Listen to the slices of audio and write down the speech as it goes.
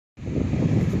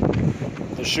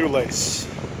The shoelace.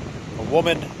 A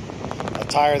woman, a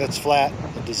tire that's flat,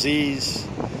 a disease,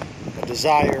 a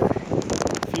desire,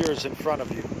 fears in front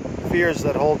of you. Fears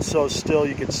that hold so still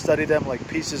you can study them like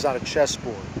pieces on a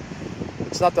chessboard.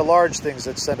 It's not the large things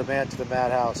that send a man to the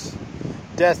madhouse.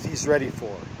 Death he's ready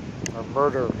for, or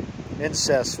murder,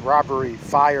 incest, robbery,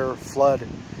 fire, flood.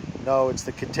 No, it's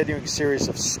the continuing series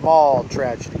of small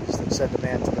tragedies that send a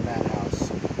man to the madhouse.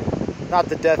 Not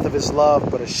the death of his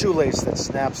love, but a shoelace that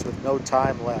snaps with no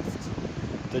time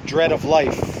left. The dread of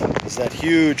life is that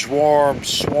huge, warm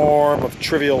swarm of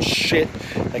trivial shit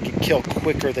that can kill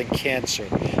quicker than cancer,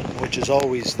 which is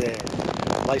always there.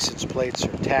 License plates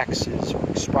or taxes or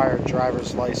expired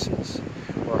driver's license,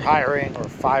 or hiring or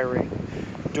firing,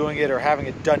 doing it or having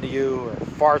it done to you, or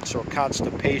farts or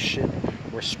constipation,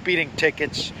 or speeding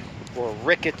tickets, or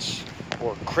rickets,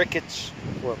 or crickets,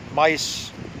 or mice,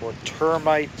 or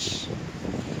termites,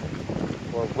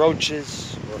 or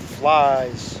roaches, or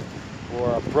flies,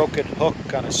 or a broken hook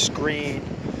on a screen,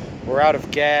 or out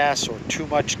of gas, or too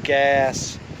much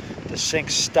gas, the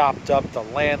sink's stopped up, the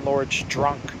landlord's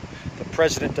drunk, the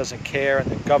president doesn't care, and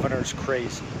the governor's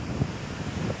crazy.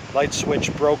 Light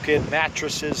switch broken,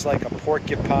 mattresses like a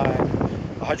porcupine,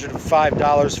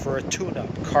 $105 for a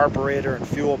tune-up, carburetor and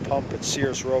fuel pump at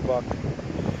Sears Roebuck.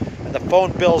 And the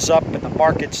phone bill's up and the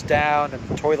market's down and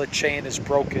the toilet chain is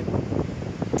broken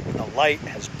and the light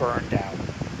has burned out.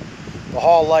 The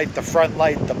hall light, the front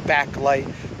light, the back light,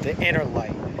 the inner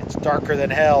light. It's darker than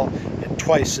hell and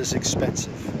twice as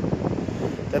expensive.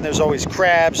 Then there's always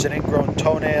crabs and ingrown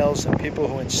toenails and people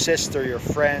who insist they're your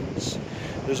friends.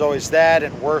 There's always that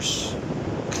and worse.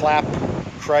 Clap,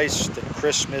 Christ and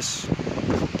Christmas,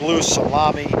 blue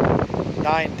salami,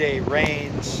 9-day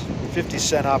rains,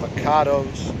 50-cent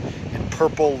avocados, and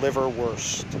purple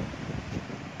liverwurst.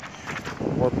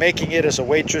 Or making it as a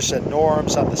waitress at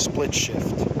Norm's on the split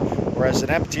shift, or as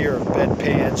an emptier of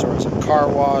bedpans, or as a car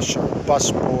wash, or a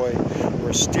busboy,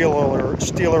 or a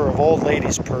stealer of old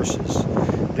ladies' purses,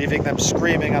 leaving them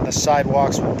screaming on the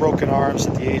sidewalks with broken arms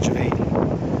at the age of 80.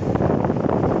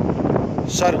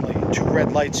 Suddenly, 2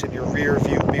 red lights in your rear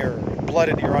view mirror, and blood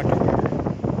in your underwear,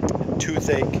 and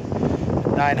toothache,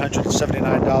 and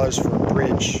 $979 for a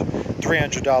bridge,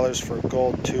 $300 for a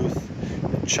gold tooth,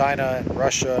 and China and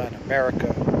Russia and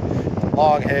America, and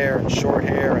long hair and short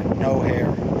hair and no hair,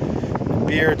 and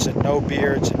beards and no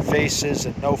beards, and faces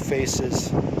and no faces,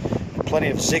 and plenty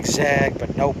of zigzag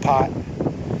but no pot,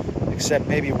 except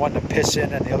maybe one to piss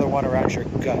in and the other one around your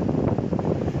gut.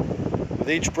 With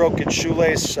each broken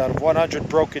shoelace, out of 100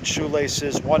 broken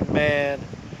shoelaces, one man,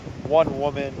 one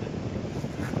woman,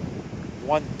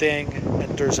 one thing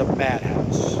enters a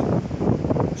madhouse.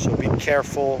 So be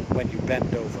careful when you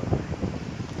bend over.